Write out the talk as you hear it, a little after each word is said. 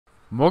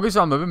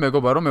მოგესალმები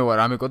მეგობარო, მე ვარ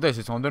ამიკო და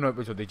ესეც მომდენო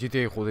ეპიზოდი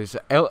GTA5 REALLIFE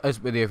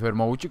LSPDFR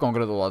მოუჭი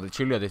კონკრეტულად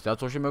ჩილიადის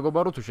დაცვაში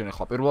მეგობარო, თუ შენ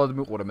ახლა პირველად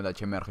მიყურებ და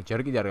ჩემი არხი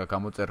ჯერ კიდევ არ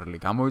გამოწერილი,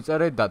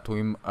 გამოიწერეთ და თუ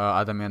იმ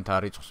ადამიანთა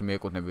რიცხვს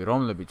მიეკუთვნები,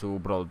 რომლებიც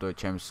უბრალოდ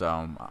ჩემს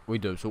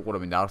ვიდეოს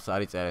უყურებენ და არხს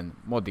არ იწერენ,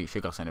 მოდი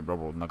შეგახსენებ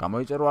უბრალოდ და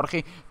გამოიწერო არხი.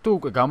 თუ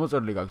უკვე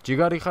გამოწერილი გაქვს,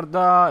 ჯიგარი ხარ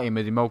და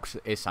იმედი მაქვს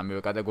ეს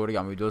სამივე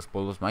კატეგორია ამ ვიდეოს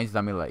ბოლოს მაინც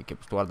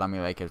დამილაიქებს, თუ არ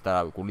დამილაიქებს და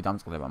რავი, გული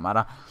დამწყდება,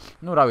 მაგრამ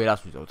ნუ რავი,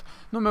 რას ვიზავთ.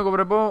 ნუ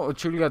მეგობრებო,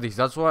 ჩილიადის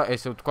დაცვა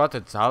ესე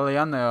ვთქვათ ძალიან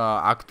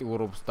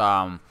აქტიურობს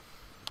და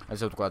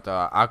ესე ვთქვათ,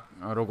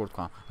 როგორ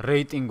ვთქვა,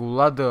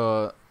 რეიტინგულად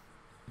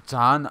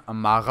ძალიან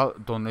მაღალ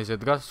დონეზე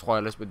დგას სხვა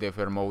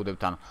LSPDFR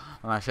მოუდებთან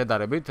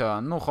შედარებით.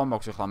 ნუ ხომ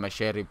აქვს ახლა მე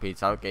შერიფი,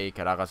 ცალკე იქ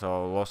რაღაცა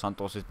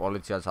ლოს-სანტოსის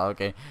პოლიცია,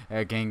 ცალკე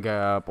გენგ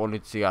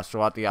პოლიცია,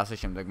 სვატი ასე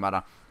შემდეგ,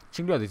 მაგრამ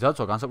ჩილიადის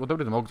დაცვა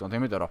განსაკუთრებით მოგწონთ,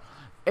 იმიტომ რომ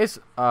ეს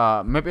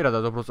მე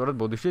პირადად უბრალოდ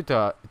ბოდიშით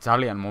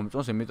ძალიან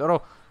მომწონს, იმიტომ რომ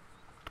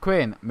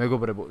თქვენ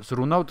მეგობრებო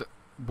ზრუნავთ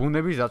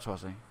ბუნების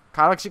დაცვაზე.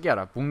 ქალაქში კი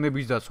არა,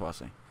 ბუნების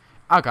დაცვაზე.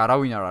 აქ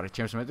არავინ არ არის,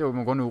 ჩემს მეტი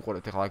მგონი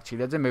უყურებთ ახლა აქ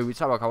ჩილიადზე, მე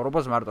ვიცავ აქ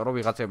ავრობას მარტო რომ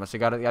ვიღაცებმა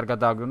სიგარეტი არ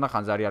გადააგდო და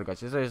ხანძარი არ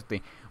გაჩეს, ესეთი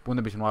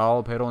ბუნების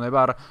მრავალფეროვნება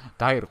არ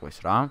დაირღვეს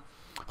რა.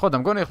 ხო და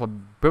მგონი ახლა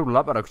ბევრი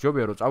ლაპარაკს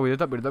ჯობია რომ წავიდეთ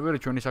და პირდაპირ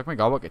ჩვენი საქმე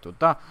გავაკეთოთ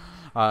და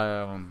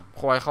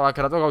ხო ახლა აქ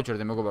რატო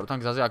გავჩერდე მეგობარო, თან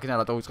გზაზე აქედან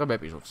რატო ვიწყებ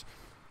ეპიზოდს.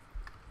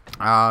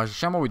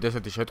 შემოვიდა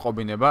ესეთი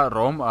შეტყობინება,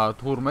 რომ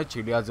თურმე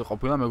ჩილიადზე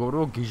ყოფილა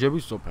მეგობრებო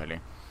გიჟების სოფელი.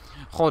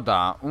 ხო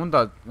და უნდა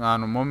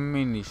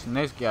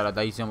მომინიშნეს კი არა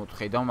და იზემოთ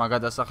ხედავ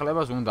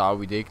მაგადასახლებას, უნდა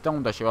ავიდე იქ და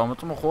უნდა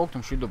შევამოწმო ხო აქვს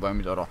მშვიდობა,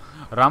 იმიტომ რომ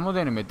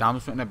რამოდენიმე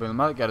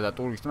დამსვენებელმა კი არა და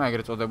ტურისტმა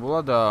ეგრეთ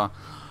წოდებულად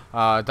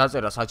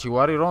დაწერა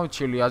საჩივარი, რომ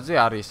ჩილიადზე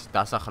არის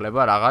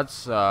დასახლება რაღაც,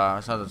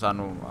 სადაც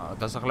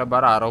დასახლება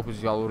რა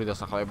არაოფიციალური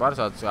დასახლება არის,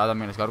 სადაც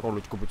ადამიანის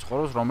გარკვეული ჯგუფი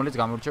ცხოვრობს, რომელიც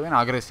გამორჩევენ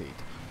აგრესიით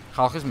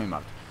ხალხის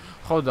მიმართ.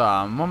 ხო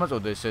და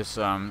მომაწოდეს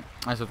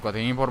ესე ვთქვათ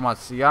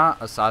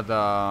ინფორმაცია, სად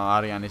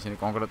არიან ისინი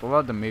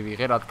კონკრეტულად,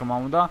 მივიღე რა თქმა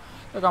უნდა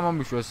და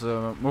გამომიშვეს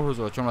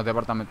მოხუცებად ჩვენმა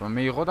დეპარტამენტმა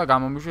მიიღო და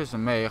გამომიშვეს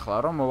მე ეხლა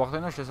რომ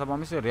მოვახდენო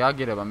შესაბამისი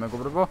რეაგირება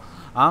მეგობრებო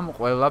ამ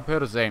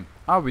ყველაფერზე.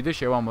 ავიდე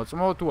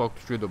შევამოწმო, თუ აქვს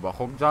მშვიდობა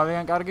ხო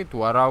ძალიან კარგი, თუ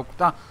არა აქვს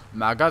და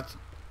მაგათ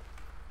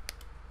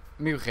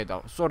მივხედავ.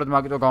 სწორედ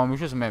მაგითო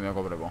გამომიშვეს მე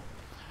მეგობრებო.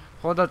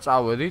 ხო და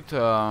წავედით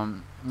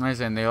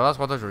ესე ნელა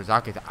სხვათა შორის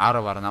აქეთ არ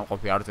ვარ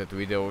ნამყოფი არც ერთ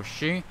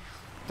ვიდეოში.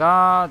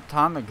 და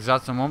თან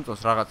გზაც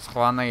მომწონს რაღაც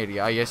სხვანაირი,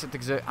 აი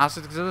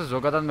ასეთ გზაზე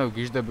ზოგადად მე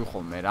ვგიჟდები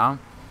ხოლმე რა.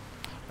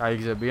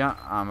 გაიგზებია,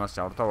 ამას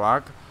ჩავრთავ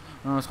აქ.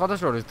 სხვათა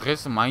შორის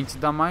დღეს მაინც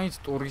და მაინც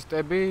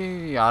ტურისტები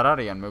არ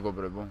არიან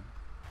მეგობრებო.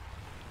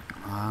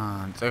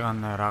 წეგან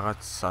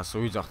რაღაცას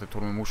ვიძახდე,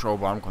 თურმე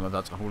მუშაობა არ მქონდა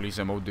დაწყებული,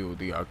 ისე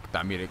მოვდიოდი აქ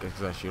დამირეკეს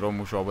გზაში, რომ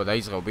მუშაობა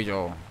დაიწყო, ბიჭო,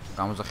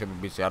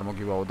 გამოძახებებიც არ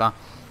მოგივაო და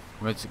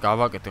მეც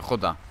გავაკეთე, ხო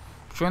და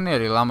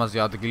ჩვენერი ლამაზი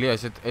ადგილია,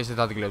 ესეთ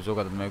ადგილებს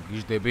ზოგადად მე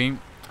ვგიჟდები.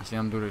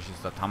 სინამდვილეშიც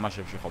და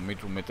თამაშებში ხო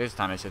მით უმეტეს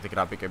თან ესეთი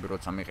გრაფიკები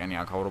როცა მიყენი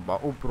აქ ავრობა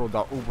უფრო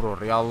და უფრო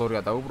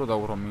რეალურია და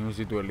უფრო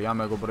მიუზიდველია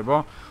მეგობრებო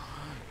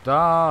და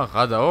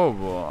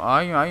გადაობო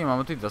აი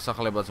მამათი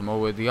დასახლებაც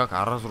მოვედი აქ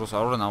არასდროს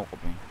არ ვარ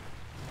ნავყოფი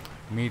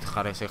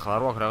მითხარ ეს ეხლა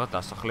რო აქ რაღაც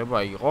დასახლება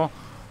იყო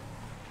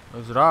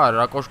ეს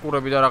რა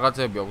კოშკურები და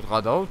რაღაცები აქვს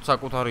გადაობ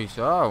საკუთარი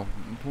ისა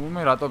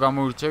თუმე რატო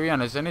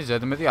გამოირჩევიან ესენი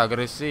ზედმეტი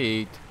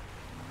აგრესიით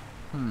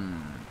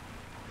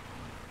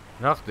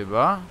რა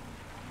ხდება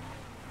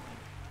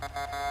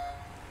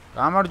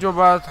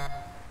გამარჯობათ.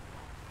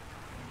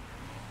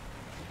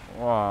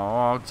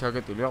 ვაუ,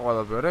 ჩაკეტილია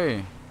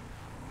ყველაფერი.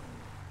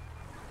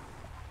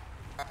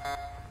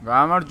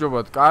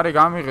 გამარჯობათ, კარი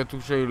გამიღეთ თუ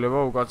შეიძლება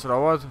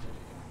უკაცრავად.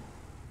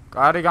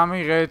 კარი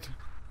გამიღეთ.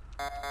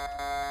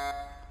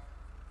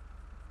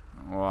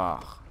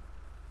 ვაჰ.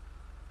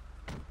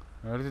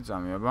 ერთი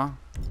წამი აბა.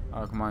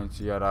 აქ მაინც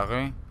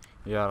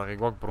იარაღი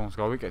გვაქვს ბრონს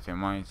გავიკეთე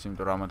მაინც,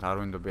 იმიტომ რომ ამათ არ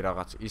ვინდობი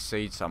რაღაც ისე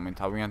იცავენ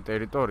თავიანთ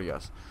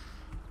ტერიტორიას.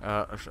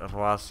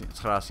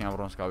 800-900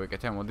 ამბრონს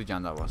გავიკეთე, მოდი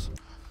ჯანდაბას.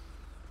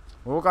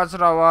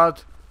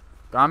 უკაცრავად,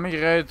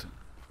 გამიღეთ.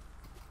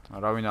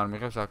 არავინ არ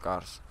მიღებს აქ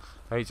კარს.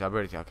 დაიცა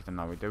ბერითი აქეთან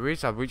ავიდე.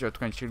 ვიცა ბიჭო,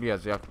 თქვენ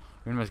ჩილიადზე აქ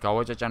ვინმეს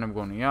გავაჭაჭანე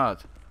მგონიათ?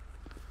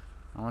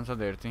 ამანცად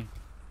ერთი.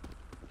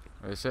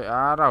 ესე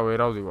არა,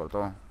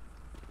 ვერავდივარდო.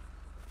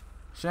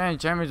 შენ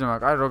ჩემი ძმა,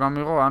 კაი რო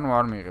გამიღო, ანუ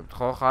არ მიღებთ,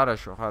 ხო?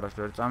 ხარაშო,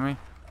 ვერ წამი.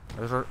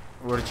 ეს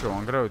ვერჩი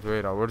ვანგრევთ,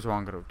 ვერც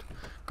ვანგრევთ.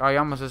 კაი,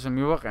 ამას ესე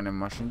მივაყენებ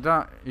მაშინ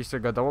და ისე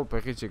გადავალ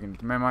ფეხით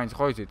შეგნით. მე მაინც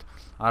ხო იცით,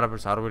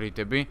 არაფერს არ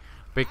ვერიდები.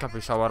 ბექაპი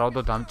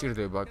სავარაუდო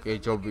დამჭირდება, კი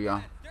ჯობია.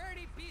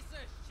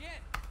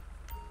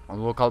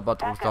 ლოკალ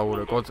პატრულს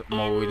დაურეკოთ,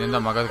 მოვიდნენ და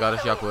მაგათ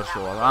გარეშე აქ ვერ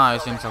შევალ.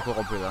 ესენიც აქ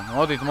ყოფილა.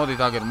 მოდით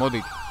აგერ,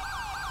 მოდით.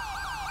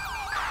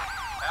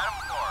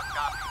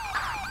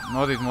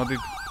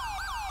 მოდით.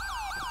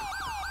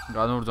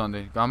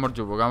 განურძანდი,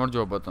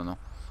 გამარჯობა ბატონო.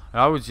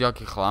 რა ვიცი აქ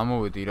ახლა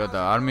ამოვედი რა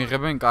და არ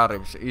მიიღებენ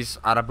კარებს, ის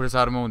არაფერს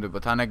არ მოუნდება,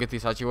 თან ეგეთი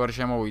საჩივარი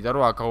შემოვიდა,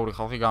 რომ აქაური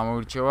ხალხი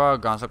გამოირჩევა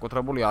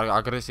განსაკუთრებული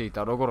აგრესიით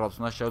და როგორღაც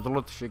უნდა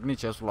შევძლოთ შიგნით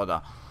შესვლა და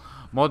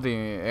მოდი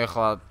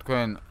ახლა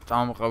თქვენ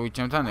წამოყევით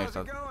ჩემთან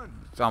ერთად.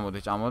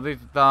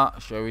 წამოდით და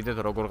შევიდეთ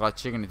როგორღაც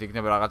შიგნით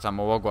იქნება რაღაცა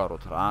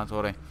მოვაგვაროთ რა,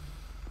 თორე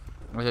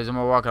ესე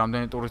მოვაქ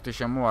რამდენი ტურისტი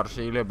შემოარ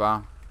შეიძლება?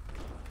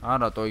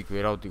 არა, თო იქ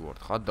ვერ ავდივართ.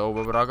 ხა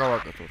დაობებ რა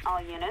გავაკეთოთ?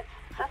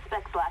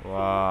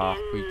 ვაა,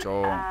 ბიჭო.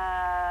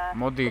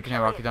 მოდი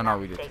იქნებ აქედან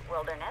ავიდეთ.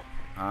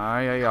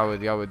 აი,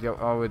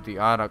 ავედი.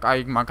 არა, კაი,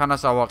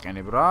 მანქანას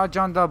ავაყენებ რა,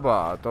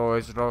 ჯანდაბაა, თო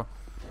ეს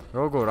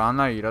როგორ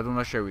ანაირად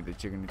უნდა შევიდეთ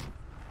შეგნით.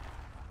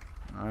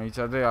 აი,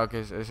 ცადე აქ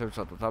ესე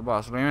ვცადოთ, აბა,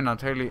 ასლა იმენა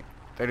მთელი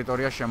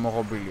ტერიტორია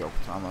შემოღობილი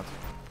აქვს ამათ.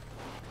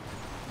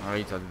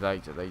 აი, ცადე,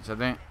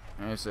 დაიცადე.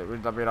 ესე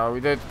პირდაპირ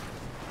ავიდეთ.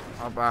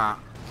 აბა,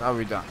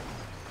 წავიდა.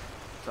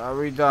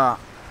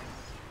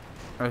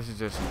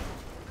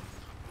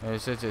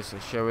 ესეც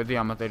შევედი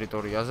ამ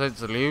ტერიტორიაზე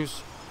ძლივს.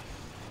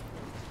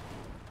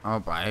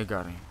 აბა, ეგ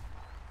არის.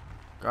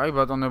 კაი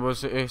ბატონებო,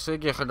 ესე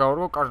იგი ახლა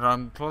გავარგო,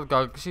 კარგად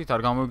გაგისით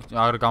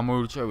არ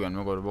გამოირჩევიან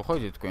მეგობრებო, ხო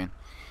იცით თქვენ?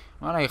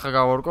 მაგრამ ახლა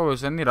გავარგო,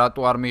 ესენი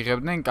რატო არ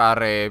მიიღებდნენ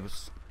კარებს?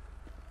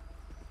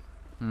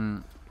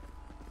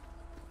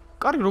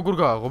 კარი როგორ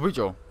გააღო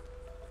ბიჭო?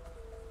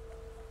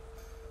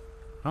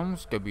 რა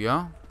მოსკებია?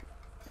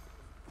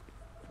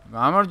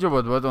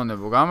 გამარჯობოთ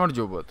ბატონებო,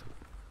 გამარჯობოთ.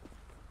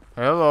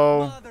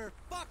 Hello.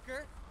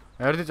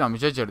 ერთი წამი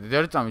შეჭერდით,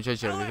 ერთი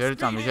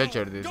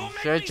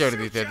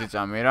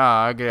წამი რა,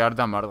 აგრე არ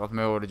დამარტყოთ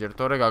მეორე ჯერ,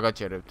 თორე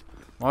გაგაჩერებთ.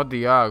 მოდი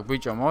აქ,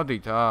 ბიჭო,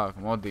 მოდით აქ,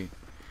 მოდი.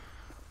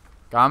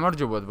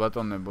 გამარჯობოთ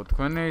ბატონებო,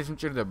 თქვენი ის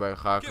მჭირდება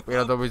ხა აქ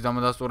პირადობის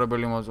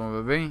დამადასტურებელი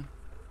მოწმობები?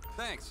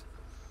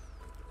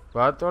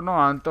 ბატონო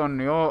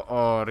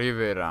ანტონიო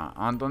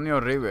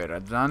რივერა,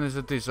 ძალიან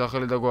ესეთი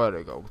სახელი და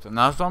გვარი გაქვთ.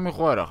 ნასვამი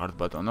ხო არა ხართ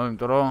ბატონო,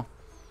 იმიტომ რომ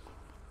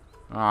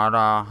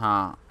არა,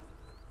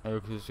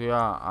 ექსია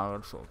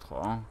აღარ სულთ ხო?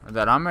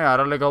 და რამე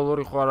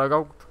არალეგალური ხო არა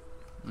გაქვთ?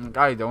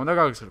 კაი და უნდა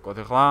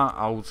გაგცრიკოთ ახლა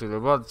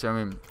აუცილებლად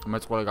ჩემი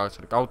მეწყვილე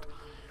გაგცრიკავთ.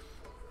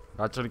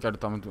 გაჩრიკეთ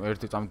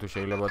ერთი წამი თუ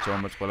შეიძლება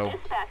შემოწყვილო.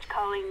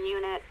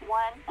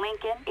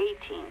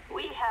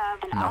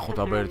 ნახოთ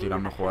აბა ერთი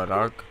რამე ხო არა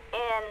აქ.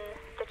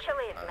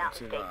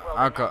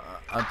 აქ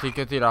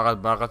ტიკეტი რაღაც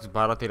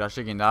ბარათი რა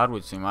შეგინდა არ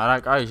ვიცი,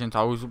 მაგრამ კაი შენ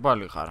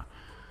თავისუფალი ხარ.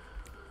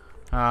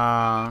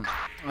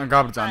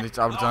 გაბრძანდით,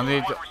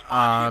 წაბრძანდით.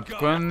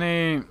 თქვენი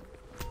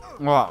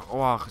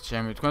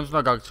ჩემი, თქვენც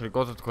უნდა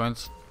გაგჩრიკოთ, თქვენც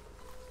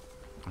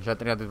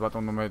შეტრიადეთ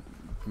ბატონო,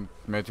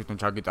 მე თვითონ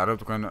ჩაგიტარებ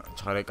თქვენ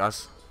ჩხერეკას,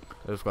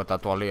 ეს ვთქვა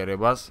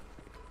დათვალიერებას.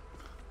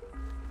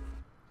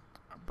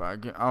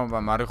 აბა,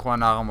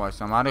 მარიხუანა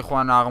აღმოაჩინა,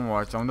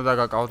 უნდა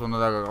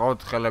დაგაკავოთ,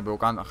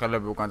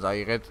 ხელები უკან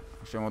წაიღეთ,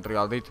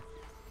 შემოტრიალდით.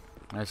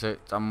 ესე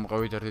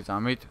წამომყევით ერთი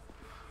წამით.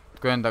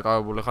 თქვენ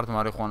დაკავებული ხართ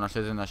მარიხუანა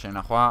შეძენა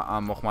შენახვა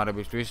ამ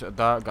მოხმარებისთვის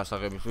და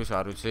გასაღებისთვის,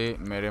 არ ვიცი,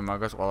 მე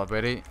მაგას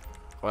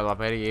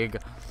ყველაფერი ეგ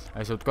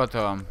ესე ვთქვათ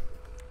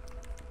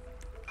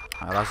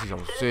რას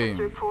ისაუცი?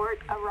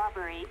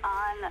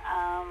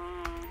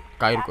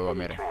 გაირკვევა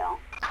მე.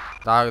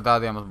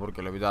 დაადე ამას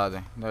ბურკელები, დაადე.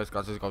 და ეს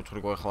კაცის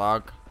გავჩრიკო ახლა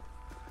აქ.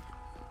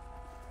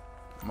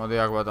 მოდი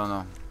აქ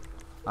ბატონო.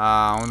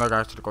 უნდა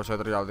გაჩრიკო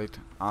შეტრიალდით.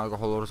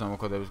 ალკოჰოლური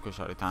ზემოქმედების ქვეშ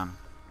არის თან.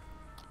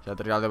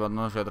 შეტრიალდე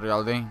ბატონო,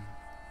 შეტრიალდი.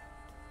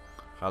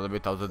 ხალები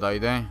თავზე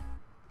დაიდე.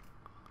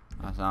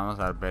 ამას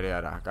არ პერი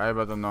არა. კაი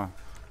ბატონო,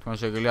 თქვენ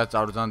შეგიძლიათ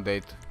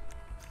წავბრძანდეთ.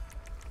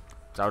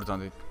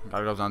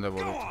 კარგად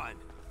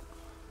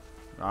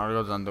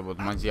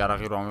ვზანდებოდით. მაინც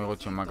იარაღი რომ ამიღოთ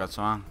ჩემ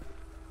მაგაცმა.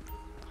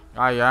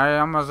 აი,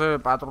 ამაზე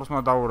პატრულს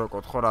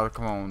მოდაურეკოთ, ხო რა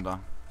თქმა უნდა.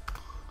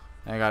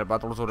 ეგ არის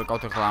პატრულს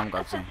ურეკავთ ახლა ამ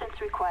კაცი.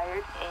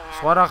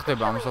 სხვა რა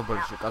ხდება ამ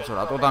სოფელში, კაცო,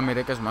 რატო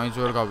დამირეკეს მაინც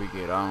ვერ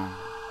გავიგე რა.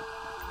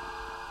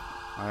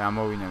 აი,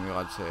 ამოვინე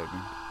ვიღაცები.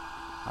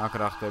 აქ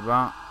რა ხდება?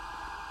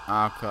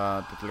 აქ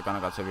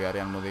ტიტლიკანაკაცები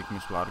არიან, მოდი იქ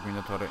მისვლა არ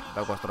გვინდა თორე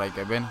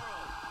დაგვასტრაიკებენ.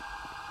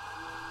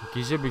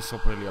 გიჟების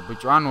სოფელია,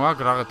 ბიჭო, ანუ აქ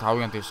რაღაც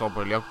თავიანთი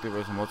სოფელი აქვს,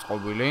 ტიპის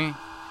მოწყობილი.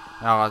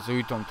 რაღაც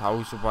ვითომ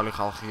თავისუფალი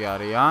ხალხი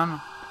არიან,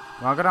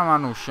 მაგრამ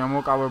ანუ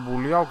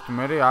შემოკავებული აქვს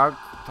მე აქ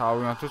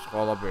თავიანთის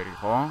ყველაფერი,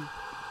 ხო?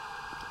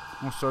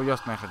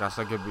 მუსოიასთან ხა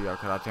გასაგები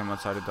აქვს რა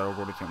თემაც არის და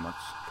როგორი თემაც.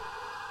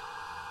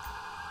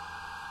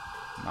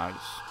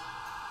 ნაის.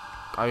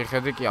 კაი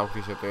ხედი კი აქვს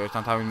ისეთი,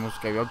 ერთთან თავი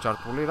მუსიკები აქვს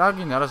ჩართული, რა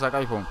გინდა რა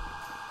საკაიფო.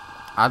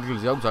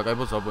 ადგილზე აქვს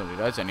საკაიფო სოფელი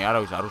რა, ეცენი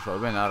არავის არ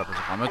უშავებენ,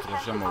 არაფერს ხა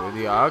მეტროს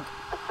შემოვედი აქ.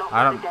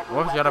 არა,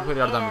 ვაფშე არაფერი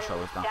არ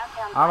დამიშავეს და.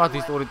 ამათ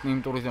იმ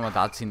ტურისტებმა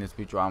დაცინეს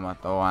ბიჭო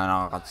ამათ,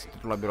 რაღაც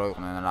ტიტულები რო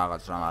იყვნენ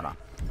რაღაც რა, მაგრამ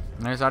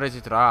ეს არის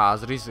იცით რა,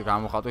 აზრის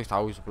გამოხატვის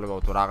თავისუფლება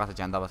თუ რაღაცა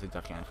ჯანდაბას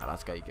იძახიან ხა,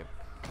 რაც გაიგებ.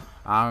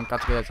 ამ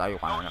კაცკი და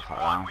წაიყვანენ ახლა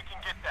რა.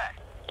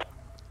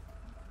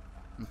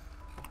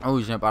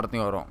 ოი, შენ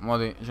პარტნიორო,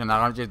 მოდი, შენ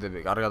აღარ ჭირდები,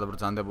 კარგად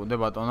ბრძანდებოდე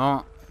ბატონო.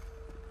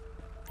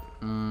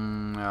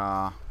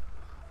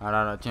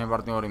 არა, ჩემი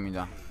პარტნიორი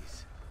მინდა.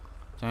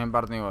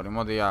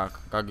 მოდი აქ,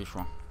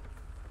 გაგიშვა.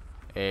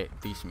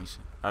 დისმის.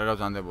 კარგად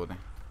ბრძანდებოდე.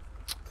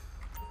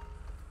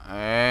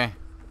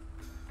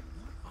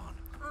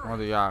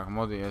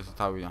 მოდი ეს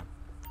თავიდან.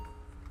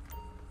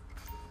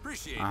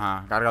 აჰა,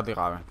 კარგად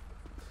იყავე.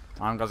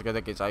 ამ გასგედა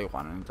კი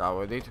წაიყვანენ,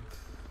 წავედით.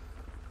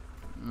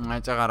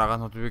 ეცაღა რაღაც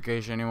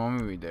notification-ი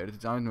მომივიდა, ერთი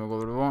წამით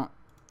მეგობრებო.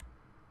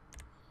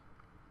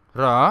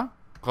 რა?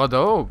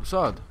 გადაო,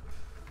 სად?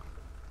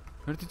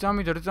 ერთი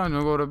წამით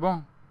მეგობრებო.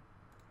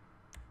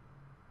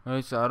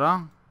 ეს არა.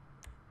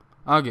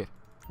 აგერ.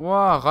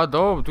 ვა,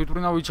 გადაო,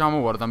 თვითმფრინავი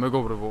ჩამოვარდა,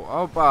 მეგობრებო.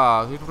 ოპა,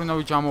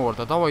 თვითმფრინავი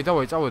ჩამოვარდა. დავაი,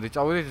 წავედით,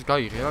 ეს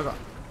გაიღე რა.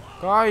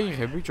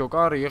 გაიღე, ბიჭო,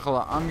 კარი,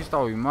 ეხლა ამის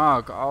თავი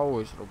მაგ.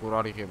 აუ, ეს როგორ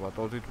არიღება,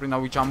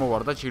 თვითმფრინავი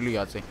ჩამოვარდა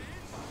ჩილიადზე.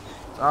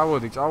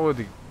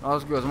 წავედი.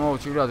 რას გიას მოვა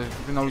ჩილიადზე,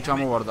 თვითმფრინავი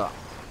ჩამოვარდა.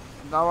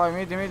 დავაი,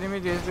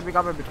 მიდი, ეს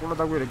პიკაპები ყולות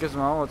დაგვირეკ ეს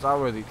მამა,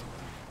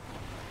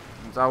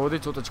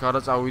 წავედით, ცოტა ჩქარა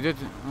წავიდეთ.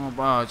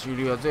 ოპა,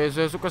 ჩილიადზე,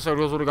 ეს უკვე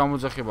სერიოზული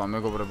გამოძახება,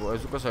 მეგობრებო,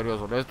 ეს უკვე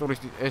სერიოზული.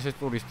 ეს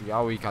ტურისტი,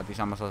 აუ, იქადის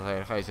ამასაც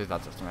აერხა, ეს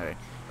დაწერს მე.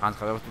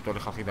 განცხადებას თვითონი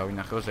ხალხი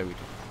დავინახეო ზევით.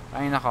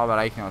 დაინახავ, აბა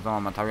რა იქნება,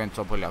 თომა თავიანთი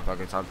სოფელი აქვს,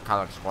 აქ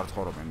ქალაქის ხوار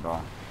ცხოვრობენ, რა.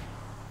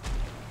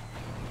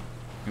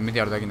 იმედი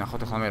არ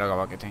დაგინახოთ, ახლა მე რა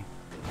გავაკეთე.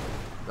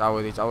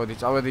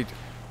 წავედით.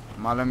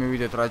 მალე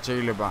მივიდეთ რა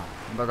შეიძლება.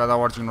 უნდა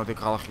გადავარჩინოთ ეგ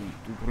ხალხი.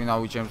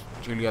 თვითმფრინავი ჩემს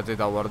ჩილიადზე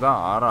დავარდა,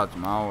 არა,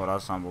 ძმაო,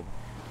 რას ამბობ.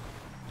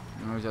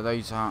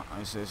 დაიცა,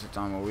 ესე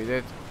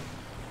წამოვიდეთ.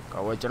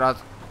 გავაჭრათ.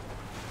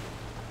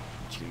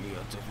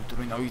 ჩილიადზე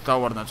თვითმფრინავი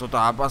დავარდა, ცოტა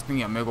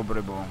აპასნია,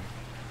 მეგობრებო.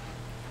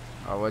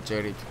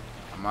 გავაჭერით.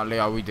 მალე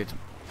ავიდეთ.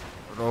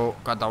 რო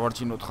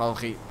გადავარჩინოთ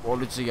ხალხი,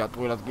 პოლიცია,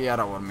 ტყუილად კი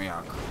არა ვარ მე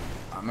აქ.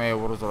 მე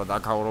უბრალოდ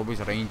დაკავრობის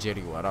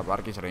რეინჯერი ვარ,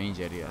 პარკის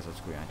რეინჯერი, რასაც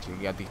ქვია,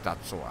 ჩილიადის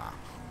დაცვა.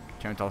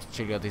 ჩემ თავს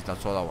ჩილიადის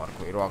დაცვა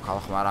დავარქვი, რო აქ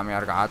ხალხმა რამე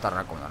არ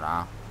გაატარაკონა რა.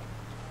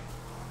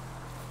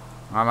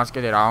 ამას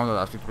კიდე რა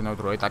უნდა თვითმფრინავით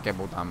რო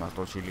ეტაკებოდა ამას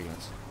თო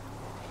ჩილიადს.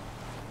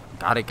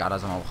 გარეკა რა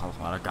ზამავ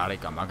ხალხმა რა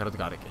გარეკა, მაგრად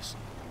გარეკეს.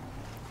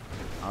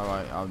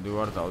 ავაი,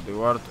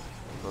 ავდივარ.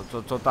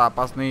 ცოტა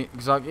აპასნი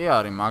გზა კი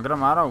არის,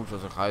 მაგრამ არა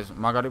უშავს ხა ეს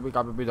მაგარი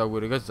პიკაპები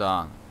დაგვირიგეს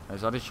ძალიან.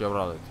 ეს არის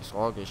შევრალეტის,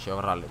 ხო, კი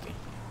შევრალეტი.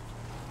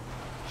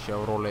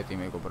 შევროლეტი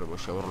მეგობრებო,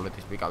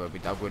 შევროლეტის პიკაპები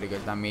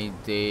დაგვირიგეს და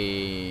მიდი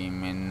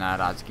მენა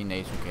რაც კიდე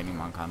ის უკენი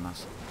მანქანას.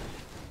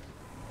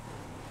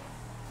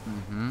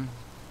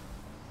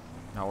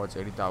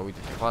 დავაჭერი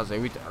დავიდეთ. ახლა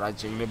ზევით რა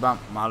შეიძლება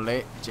მალე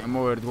ჩემო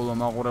ერთგულო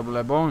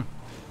მაყურებლებო.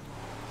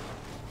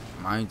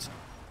 მაინც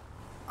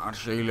არ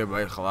შეიძლება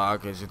ეხლა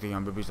აქ ესეთი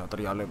ამბების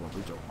დატრიალება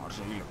ბიჭო, არ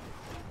შეიძლება.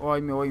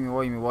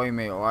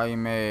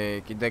 ვაიმე,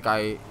 კიდე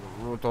კაი,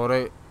 თორე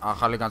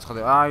ახალი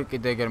განცხადება. აი,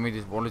 კიდე ეგერ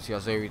მიდის პოლიცია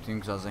ზევით იმ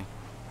გზაზე.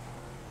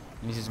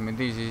 ისიც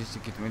მიდის, ისიც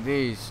იქით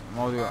მიდის.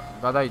 მოდი,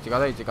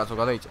 გადაიწე, კაცო,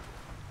 გადაიწე.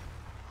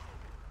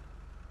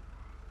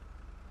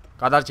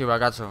 გადარჩევა.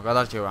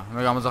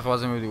 მე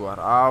გამოძახებაზე მივდივარ.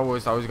 აუ,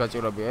 ეს თავის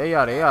გაჭირვები.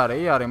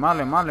 არე,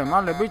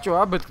 მალე, ბიჭო,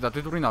 აბეთქდა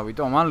თვითმფრინავით,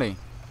 მალე.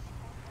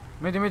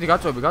 მიდი,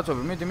 გაწვევი,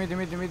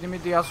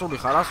 მიდი, ასული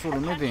ხარ,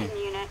 მიდი.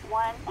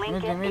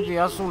 მიდი,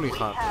 ასული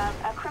ხარ.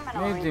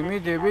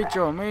 მიდი,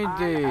 ბიჭო,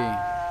 მიდი.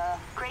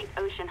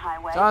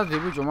 წადი,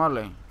 ბიჭო,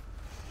 მალე.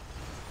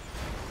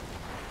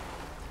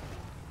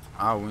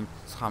 აუ,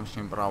 ცხამ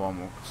შენ პრავა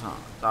მოგცა.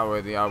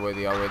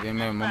 წავედი,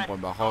 მე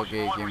მომყვება, ხო, კი,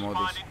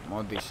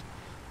 მოდის.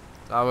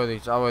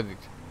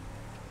 წავედით.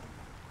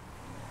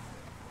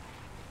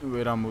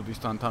 ვერა მოდის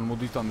თან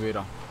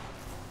ვერა.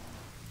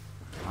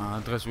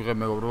 დღეს ვიღებ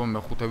მეგობრებო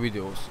მე-5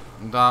 ვიდეოს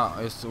და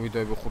ეს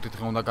ვიდეოები 5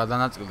 დღე უნდა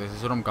გადანაწილდეს,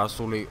 ესე რომ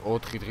გასული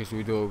 4 დღის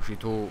ვიდეოებში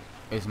თუ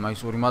ეს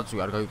მაისური მაწვი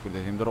არ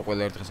გაგიკვირდეთ, იმიტომ რომ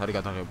ყველა ერთ დღეს არის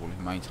გადაღებული,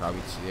 მაინც რა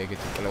ვიცი,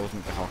 ეგეთი კლეოს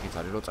მიტე ხალხიც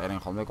არის, რომ წერენ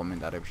ხოლმე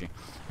კომენტარებში.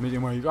 მიდი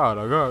მაიკა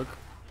არა გაქვს?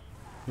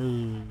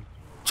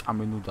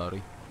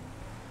 ჭამენუდარი.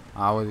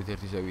 ავედით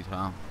ერთი ზევით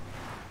რა.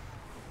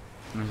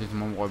 ისიც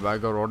მომყვება,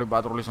 ეგერ ორი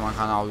პატრულის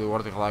მანქანა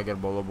ავდივართ ახლა ეგერ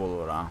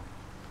ბოლო რა.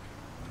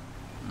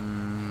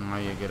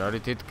 აი ეგერ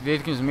არის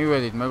თითქმის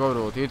მივედით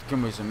მეგობრებო,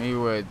 თითქმის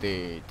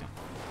მივედით.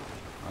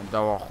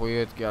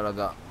 დავახვიეთ კი არა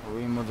და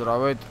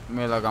ვიმოძრავეთ,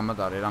 მელა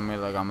გამატარე,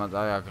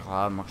 აქ ახლა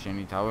არ მაქვს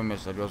შენი თავი, მე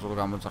სერიოზულ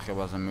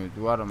გამოძახებაზე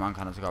მივდივარ,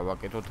 მანქანას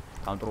გავაკეთოთ,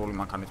 დამტრული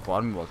მანქანით ხო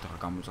არ მივალთ ახლა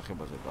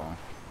გამოძახებაზე და.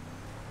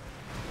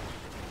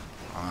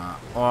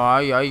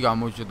 აი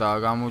გამოჩდა.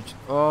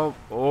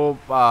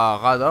 ოპა,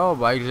 გადაო,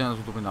 ბაიგზენას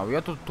უთქნავია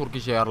თუ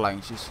Turkish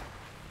Airlines-ის.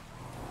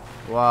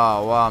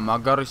 ვა,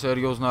 მაგარი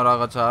სერიოზნა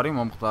რაღაცა არის,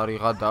 მომხდარი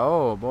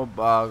გადაო.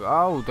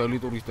 აუ,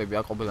 ტელიტურისტები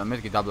აყობენ,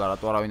 მეთქი დაბლა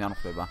რატო არავინ არ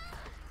ხვდება.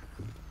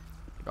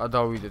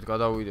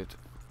 გადავიდეთ.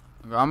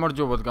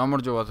 გამარჯობათ.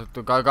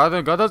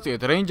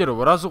 გადაწიეთ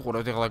რეინჯერობა, რას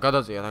უყურებთ ახლა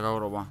გადაწიეთ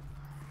აგავრობა.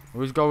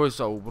 ვის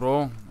გავესაუბრო?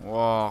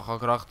 ვა,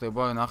 ხაქ რა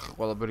ხდება, ნახე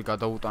ყველაფერი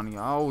გადაუტანია.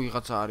 აუ,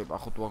 ვიღაცა არის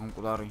პახოთ აქ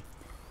მკვდარი.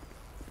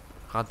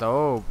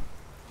 გადაო.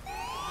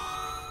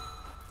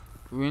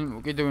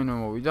 კიდე ვინ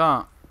მოვიდა?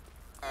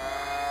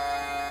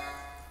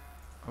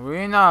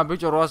 ვინა,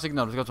 ბიჭო, 8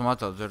 სიგნალს გაცო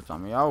მათაც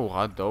ზერწამი. აუ,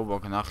 გადაო,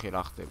 აქ ნახე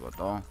რა ხდება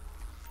და.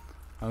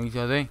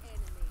 აიცადე?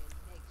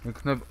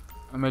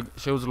 მე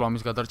შეუძლო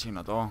ამის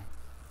გადარჩენა და.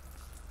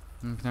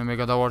 მე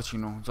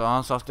გადავარჩინო.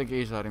 ძალიან სასტიკი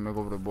ის არის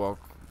მეგობრებო აქ.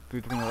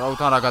 თვითონ აუ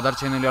თან რა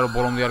გადარჩენილია რომ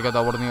ბოლომდე არ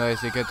გადავარდნილა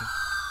ეს იქეთ.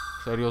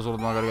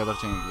 სერიოზულად მაგარი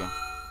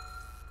გადარჩენილია.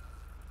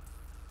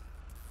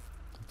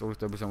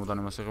 ტურისტების ამოდან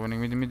იმას იღებენ.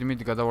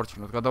 მიდი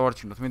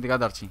გადავარჩინოთ, მიდი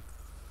გადარჩი.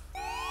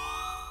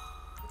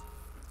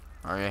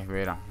 აი,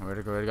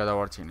 ვერ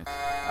გადავარჩინეთ.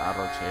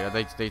 აროჩე,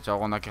 დაიცა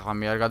აღონა ხა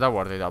მე არ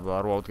გადავარდე და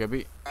რა ავდგები?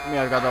 მე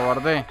არ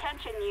გადავარდე.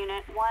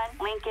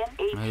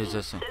 აი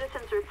ეს.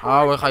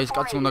 აუ, ხა ის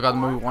კაცი უნდა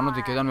გადმოვიყვანოთ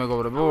იქიდან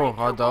მეგობრებო,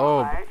 გადაო.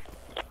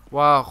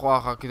 ვახ,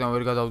 აქედან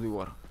ვერ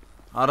გადავდივარ.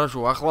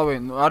 არაშო, ახლავე,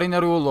 არ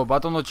ინერვიულო,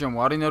 ბატონო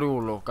ჩემო, არ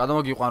ინერვიულო.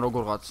 გადამოგიყვან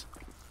როგორღაც.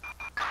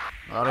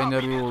 არ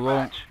ინერვიულო.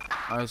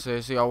 აი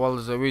ესე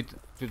ავალზევით,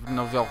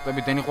 თვითმფრინავზე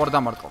ახვდებით, დენი ხوار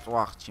დამარტყავს.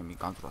 ვახ, ჩემი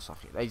განძვრა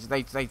სახე.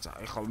 დაიცა,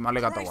 ეხლა მალე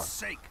გადავალ.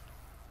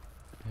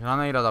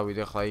 რანაირად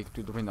დავიდე ხა იქ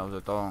თვითმფრინავზე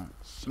თო?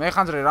 მე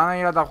ხანძრე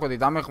რანაირად დავხვედი,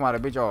 დამეხმარე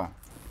ბიჭო.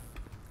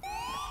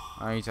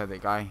 აიცადე,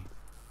 კაი.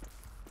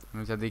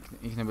 მეცადე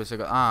იქნება ესე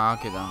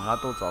აქედან,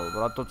 რატო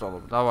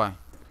წვალობ, დავაი.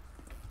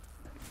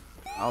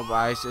 აბა,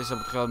 ესე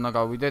ფრთხილად უნდა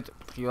გავიდეთ,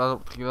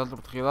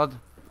 ფრთხილად.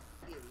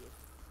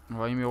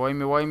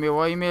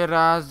 ვაიმე,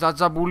 რა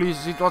ზაძაბული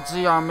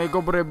სიტუაცია,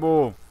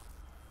 მეგობრებო.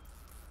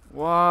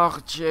 ვახ,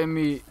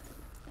 ჩემი.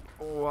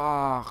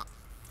 ვახ.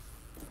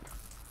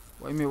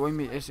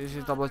 ვაიმე, ესე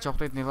დაბლა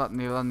ჩავხდეთ,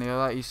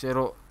 ნელა, ისე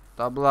რომ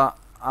დაბლა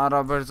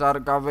არაფერს არ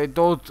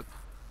გავედოთ.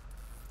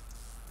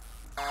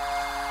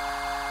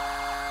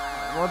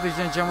 მოდი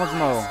შენ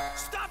შემოძმაო.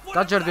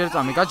 გაჭერდი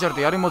ერწამი,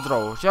 არ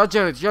იმოძრაო.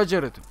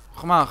 შეაჯერეთ.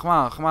 ხმა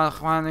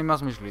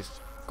იმას მიშლის.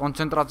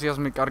 კონცენტრაციას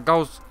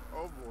მიკარგავს.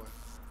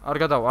 არ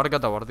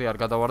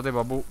გადავარდე,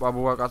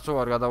 ბაბუა კაცო,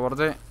 არ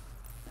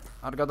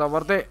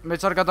გადავარდე,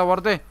 მეც არ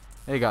გადავარდე.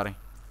 ეგ არის.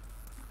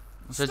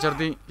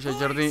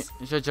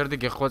 შეჭერდი,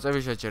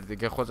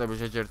 გეხვეწები.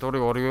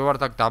 ორივე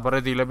ვართ აქ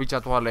დაბრედილები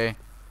ჩათვალე.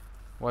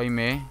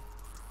 ვაიმე.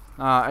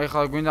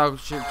 ეხლა გვინდა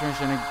ჩვენ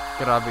შენი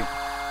გრაბი.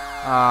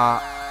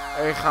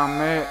 ეხა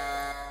მე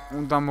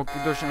უნდა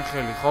მოკიდო შენ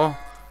ხელი, ხო?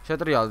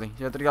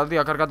 შეტრიალდი,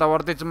 აქ არ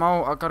გადავარდეთ ძმაო,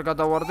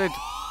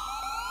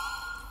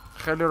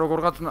 ხელი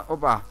როგორღაც,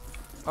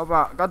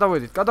 ოპა,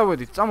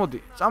 გადავედით, წამოდი,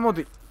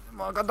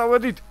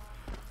 გადავედით.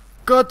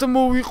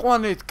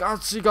 გადმოვიყვანეთ,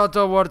 კაცი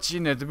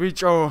გადავარჩინეთ,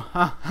 ბიჭო.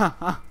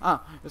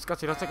 ეს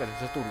კაცი რაც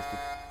ეკეთებს, ეს ტურისტი.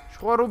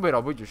 შეხوار უბერა,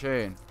 ბიჭო,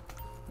 შენ.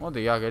 მოდი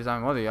აქ,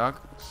 ერთამე, მოდი აქ,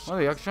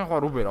 შენ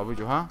ხوار უბერა,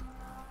 ბიჭო, ჰა?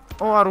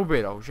 არ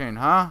უბერაო, შენ,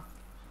 ჰა?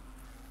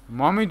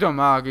 მამიდა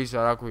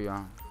მაგისა, რა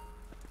ქვია?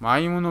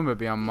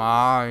 მაიმუნობებია,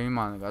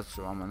 იმან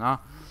კაცო, ამან, ჰა?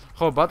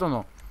 ხო,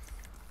 ბატონო.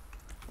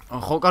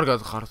 ხო, კარგად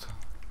ხართ.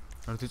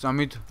 ერთი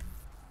წამით.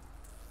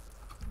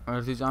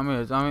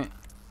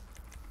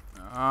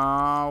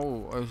 აუ,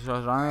 ეს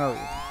რანაირად.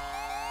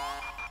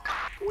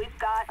 We've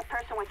got a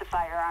person with a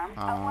firearm,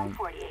 a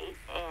 148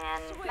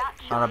 and not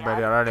sure.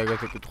 არაფერი არ არის,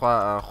 ეგეთი კითხვა,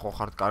 ხო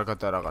ხართ კარგად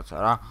და რაღაცა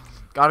რა.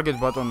 კარგეთ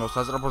ბატონო,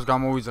 სასწრაფოს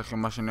გამოვიძახე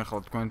მაშინ ახლა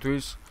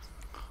თქვენთვის.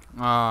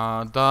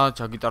 და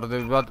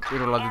ჩაგიტარდებათ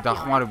პირველადი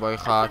დახმარება,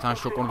 ეხა თან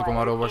შოკურ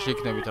მდგომარეობაში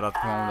იქნებით, რა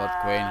თქმა უნდა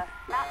თქვენ.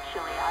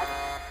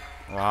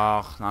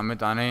 ვახ,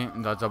 ნამეტანი,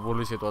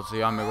 დაძაბული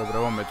სიტუაცია,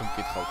 მეგობრებო, მე თუ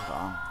მკითხავთ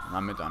რა,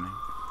 ნამეტანი.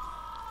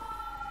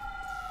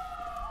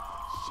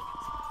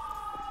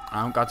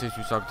 ამ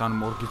კაცისთვის აქ თან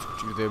მორგიც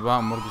გჭირდება,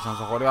 მორგის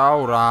სამსახური, აუ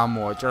რა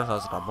მოაჭრა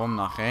სასწრაფო,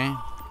 ნახე.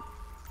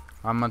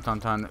 ამათთან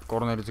თან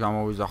კორნერიც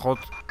გამოვიზახოთ.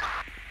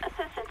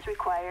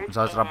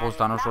 სასწრაფოს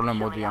თანაშრომლე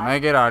მოდიან.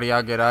 ეგერ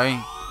არის,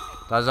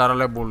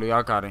 დაზარალებული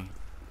აქ არის.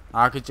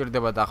 აქ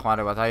იჭირდება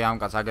დახმარება, აი ამ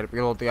კაც აგერ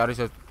პილოტი არის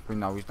ეს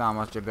თვითმფრინავის და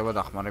ამას ჭირდება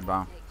დახმარება.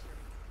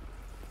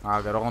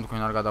 აგერ ოღონდ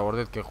თქვენ არ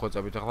გადავარდეთ,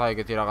 გეხვეწებით ახლა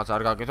ეგეთი რაღაც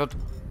არ გაკეთოთ.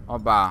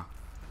 ოპა.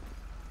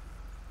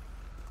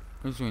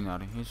 ის ვინ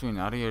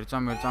არის?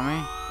 ერთამე.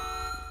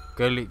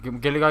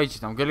 გელი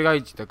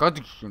გაიჭიდა,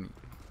 გადიშინი.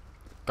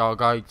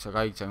 გაიქცა,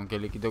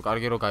 გელი კიდევ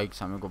კარგი რო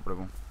გაიქცა,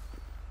 მეგობრებო.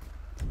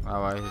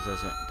 აბა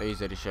ესე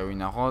ტეიზერი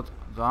შევინახოთ.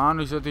 ძალიან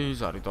ისეთი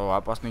ის არის, თო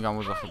აპასნი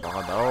გამოძახება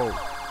გადაო.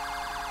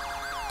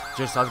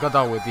 ჯერ სად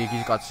გადავედი იქ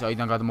ის კაცი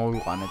საიდან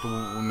გადმოვიყვანე, თუ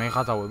მე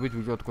გადავებით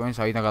ვიჯო თქვენ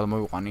საიდან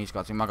გადმოვიყვანე ის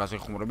კაცი, მაგას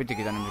ეხუმრებით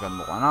იქიდან იმის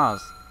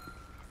გადმოყვანას?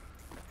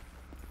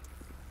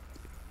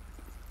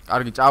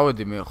 კარგი,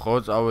 წავედი მე,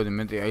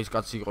 მეტი აი ის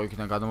კაცი იყო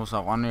იქიდან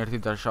გადმოსაყვანე, ერთი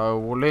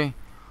დაშავებული.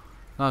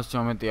 და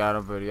შემეტი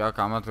არაფერი აქ,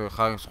 ამათ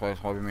ხა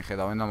სხვები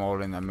მიხედავენ და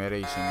მოვლენა მე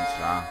ისინიც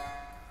რა.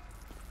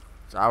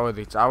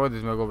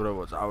 წავედით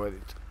მეგობრებო,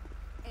 წავედით.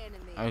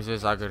 აი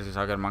ეს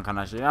აგერ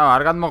მანქანაში.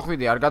 არ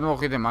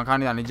გადმოხვიდე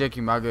მანქანიდან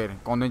იჯექი მაგერ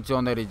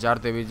კონდიციონერი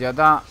ჯარდებია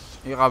და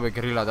იყავე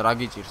გრილად რა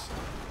გიჭირს.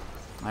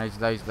 აი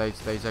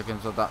ეს აქენ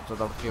ცოტა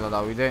ფრთხილად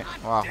დავიდე.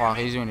 ვახ,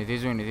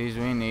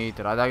 იზვინით,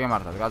 რა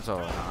დაგემართათ კაცო?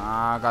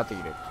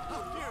 გატირებთ.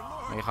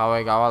 იყავე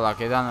გავალ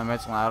აქედან, მე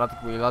წყნარად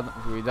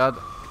კვიდად.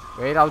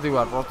 ვერ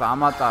ავდივარ, პროსტა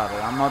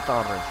ამატარე,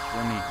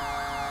 შენი.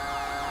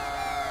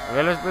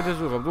 ველოსიპედს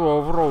ვიღებ, თუ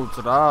ოფროუდს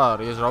რა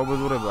არის, ეს რა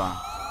უბედურება.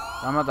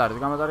 გამატარეთ,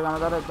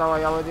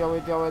 დავაი, ავედი,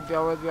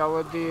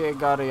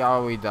 ეგ არის,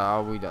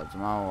 ავიდა,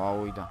 ძმაო,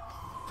 ავიდა.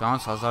 ძალიან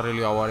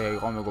სასარელი ავარია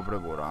იყო,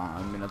 მეგობრებო რა,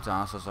 იმენა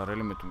ძალიან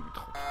სასარელი, მე თუ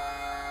მკითხოთ.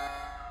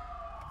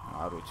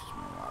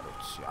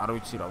 არ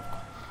ვიცი რა ვთქვა.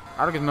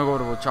 კარგით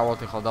მეგობრებო,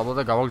 ჩავალთ ახლა დაბლა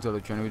და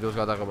გავაგრძელოთ ჩვენი ვიდეოს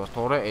გადაღებას,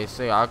 თორე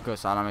ესე აქ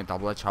სანამ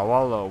დაბლა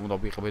ჩავალ, უნდა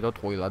ვიყებოდოთ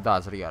ყველა და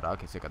აზრი არა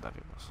აქ ესე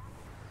გადაღებას.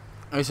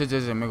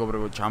 ესე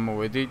მეგობრებო,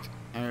 ჩამოვედით.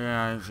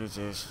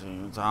 ეს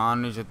ძალიან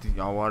ისეთი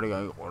ავარი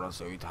აიყო რა,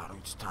 სევით არ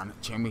ვიცი, თან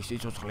ჩემი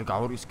სიცოცხლე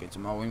გავრისკე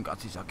ძმაო, იმ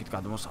კაცის აქეთ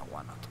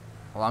გადმოსაყვანად.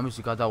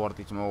 ლამისი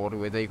გადავარდით ძმაო,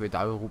 ორივე და იქვე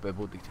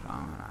დავიღუპებოდით რა.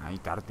 აი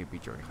დარდი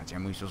ბიჭო, ხა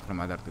ჩემი სიცოცხლე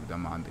მადარდებდა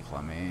მანდი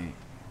ხლა მე.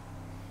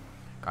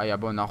 კაი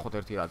აბა ნახოთ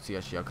ერთი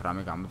რაციაში აქ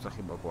რამე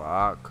გამოძახება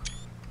გვაქვს.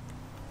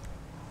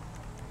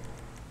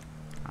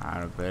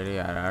 არაფერი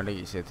არ არის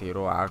ისეთი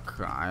რომ აქ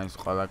ეს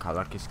ყველა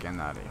ქალაქისკენ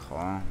არის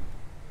ხო?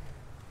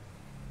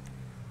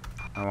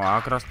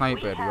 აქ რა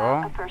სნაიპერიო?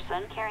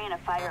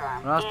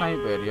 რა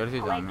სნაიპერი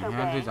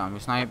ერთი ძამი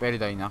სნაიპერი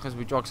დაინახეს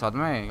ბიჭო აქ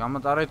სადმე?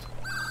 გამატარეთ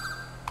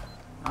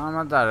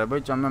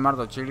ბიჭო მე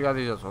მარტო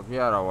ჩილიადისაცო კი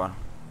არა ვარ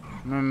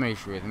მე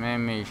მეშვით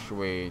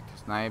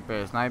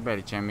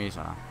სნაიპერი ჩემი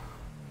ისა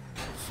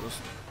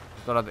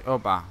სწორად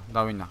ოპა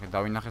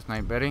დავინახე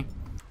სნაიპერი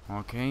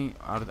ოკეი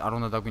არ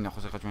უნდა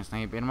დაგვინახოს ახლა ჩვენ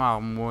სნაიპერმა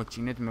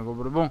აღმოაჩინეთ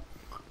მეგობრებო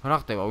რა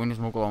ხდება ვინ ის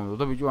მოკლა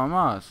უნდა ბიჭო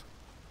ამას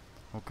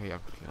ოკეი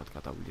აქ ფრთხილად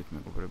გადავიდეთ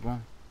მეგობრებო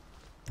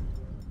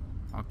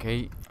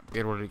ოკეი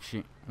პირველ რიგში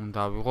უნდა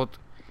ავიღოთ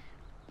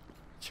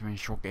ჩვენ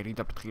შოკერი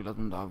და ფრთხილად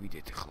უნდა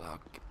ავიდეთ ახლა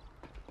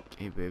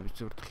ებებს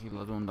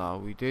ფრთხილად უნდა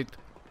ავიდეთ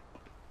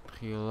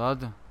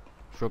ფრთხილად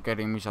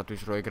შოკერი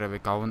იმისათვის რომ ეგრევე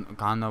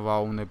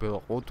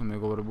განვაუნებელყოთ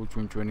მეგობრებო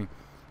ჩვენი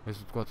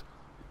ესე ვთქვათ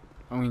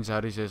ვინც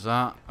არის ესა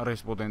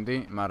რესპონდენტი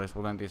მაგრამ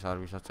რესპონდენტის არ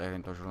ვისაც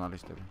წერენ თო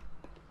ჟურნალისტები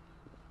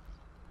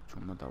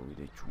ჩუმად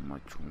დავიდე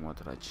ჩუმად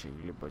რაც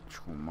შეიძლება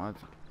ჩუმად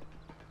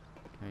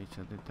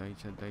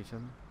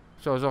დაიცადე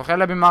სო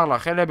ხელები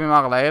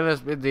მაღლა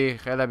LSPD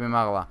ხელები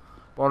მაღლა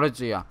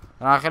პოლიცია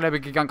რა ხელები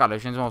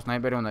გიგანკალებს შენ ზმოს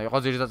სნაიპერი უნდა იყო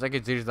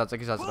ძირის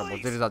დაწექი საცრაფო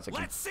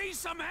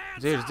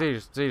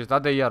ძირს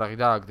დადე იარაღი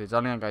დააგდე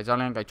ძალიან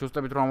კაი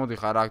ჩუსტებით რომ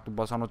ამოდიხარ აქ თუ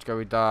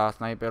ბასანოჩკევით და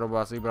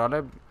სნაიპერობას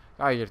იბრალებ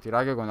კაი ერთი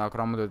რა გეგონა აქ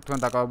რა მოდეთ თქვენ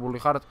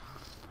დაკავებული ხართ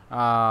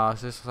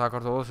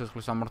საქართველოს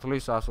სისხლის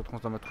სამართლის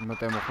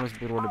 199 მოხლის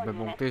პირველი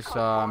პუნქტის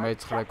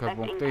მე-9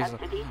 პუნქტის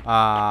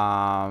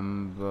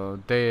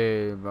D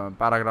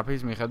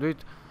პარაგრაფის მიხედვით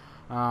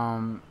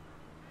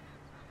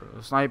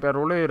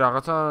სნაიპერული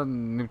რაღაცა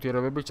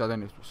ნივთიერებების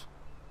ჩადენისთვის.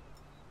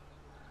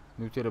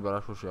 ნივთიერება რა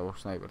შუშია ვარ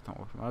სნაიპერთან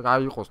ვარ. მაგრამ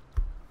გაიყოს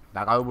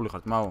დაკავებული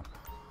ხართ მაო.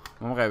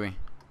 მომყევი.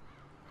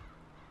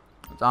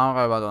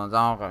 წამოყევი ბატონო,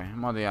 წამოყევი.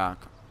 მოდი აქ.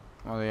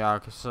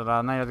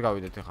 რანაირად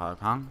გავიდეთ ახლა აქ,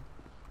 ჰა?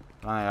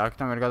 რანაირად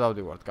აქთან ვერ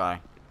გადავდივართ, კაი.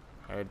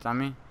 ერთი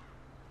წამი.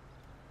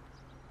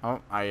 აუ,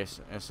 აი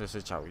ეს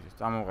ჩავიდეთ.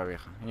 წამოყევი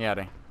ახლა.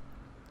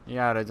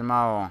 იარე,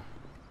 ძმაო.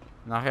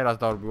 ნახე რას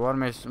დავრბი ვარ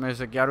მე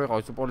ესე კი არ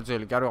ვიყავი თუ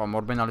პოლიციელი კი არ ვიყავ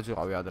მორბენალიც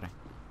ვიყავი ადრე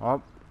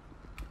ჰოპ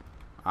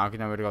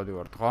აქედან ვერ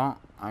გავდივართ ხო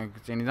აი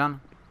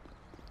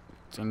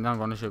წინიდან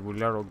გონი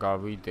შეგვიძლია რომ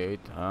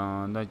გავიდეთ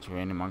და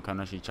ჩვენი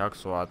მანქანაში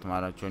ჩაგსვათ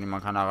მაგრამ ჩვენი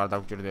მანქანა აღარ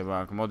დაგვჭირდება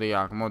აქ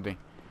მოდი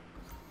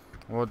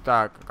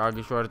ოტაკ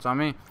გაგიშვა ერთ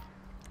წამი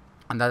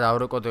და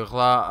დავრეკოთ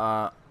ახლა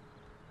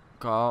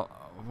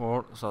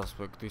for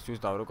suspect-ისთვის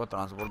დავრეკოთ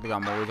ტრანსპორტი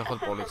გამოვიდეხოთ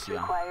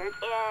პოლიცია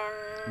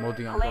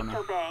მოდი ამგონი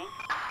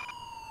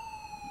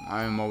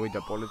აი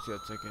მოვიდა პოლიცია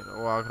წეკერა.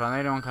 აქ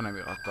რანაირი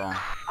მანქანები ყავთ თო?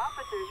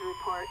 Officers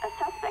report a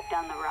suspect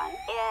on the run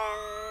in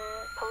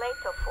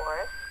Paleto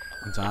Forest.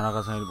 ძალიან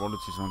რაღაცნაირი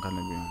პოლიციის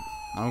მანქანებია.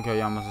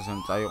 ოკეი, ამას ესე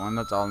წაიყვან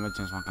და წავალ მე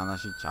ჩემს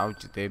მანქანაში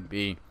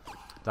ჩავჭდები.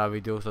 და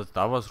ვიდეოსაც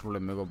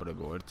დავასრულებ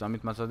მეგობრებო. ერთ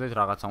წამით მაცადეთ,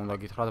 რაღაცა უნდა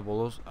გითხრათ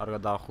ბოლოს, არ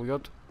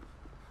გადაახვიოთ.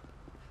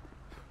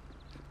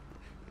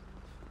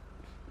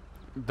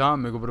 და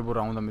მეგობრებო,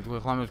 რა უნდა მეთქვი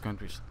ახლა მე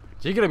თქვენთვის.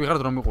 ჯიგრები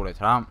ხართ რომ მიყურეთ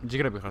რა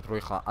ჯიგრები ხართ რომ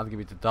ეხლა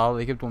ადგებით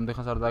დალაიქებთ თუ ამდენ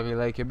ხანს არ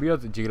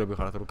დაგილაიქებიათ ჯიგრები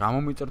ხართ რომ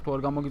გამომიწერთ თუ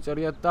არ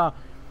გამოგიწერიათ და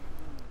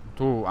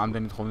თუ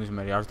ამდენით ხოვნის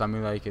მე არც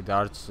დამილაიქეთ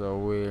არც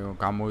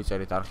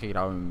გამოიწერეთ არხი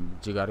რავი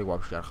ჯიგარი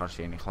ვაფშე არ ხარ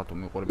შენი ხლა თუ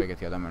მიყურებ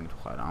ეგეთი ადამიანი თუ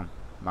ხარ რა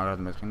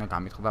მაგრამ მეთქინა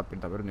გამითხდა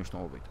პირდაპირ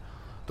მნიშვნელობით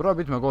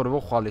დროებით მეგობრებო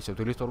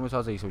ხვალისებთ ილის 12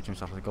 საათზე ისევ ჩემს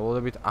სახლში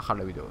გავლოდებით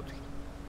ახალი ვიდეოთი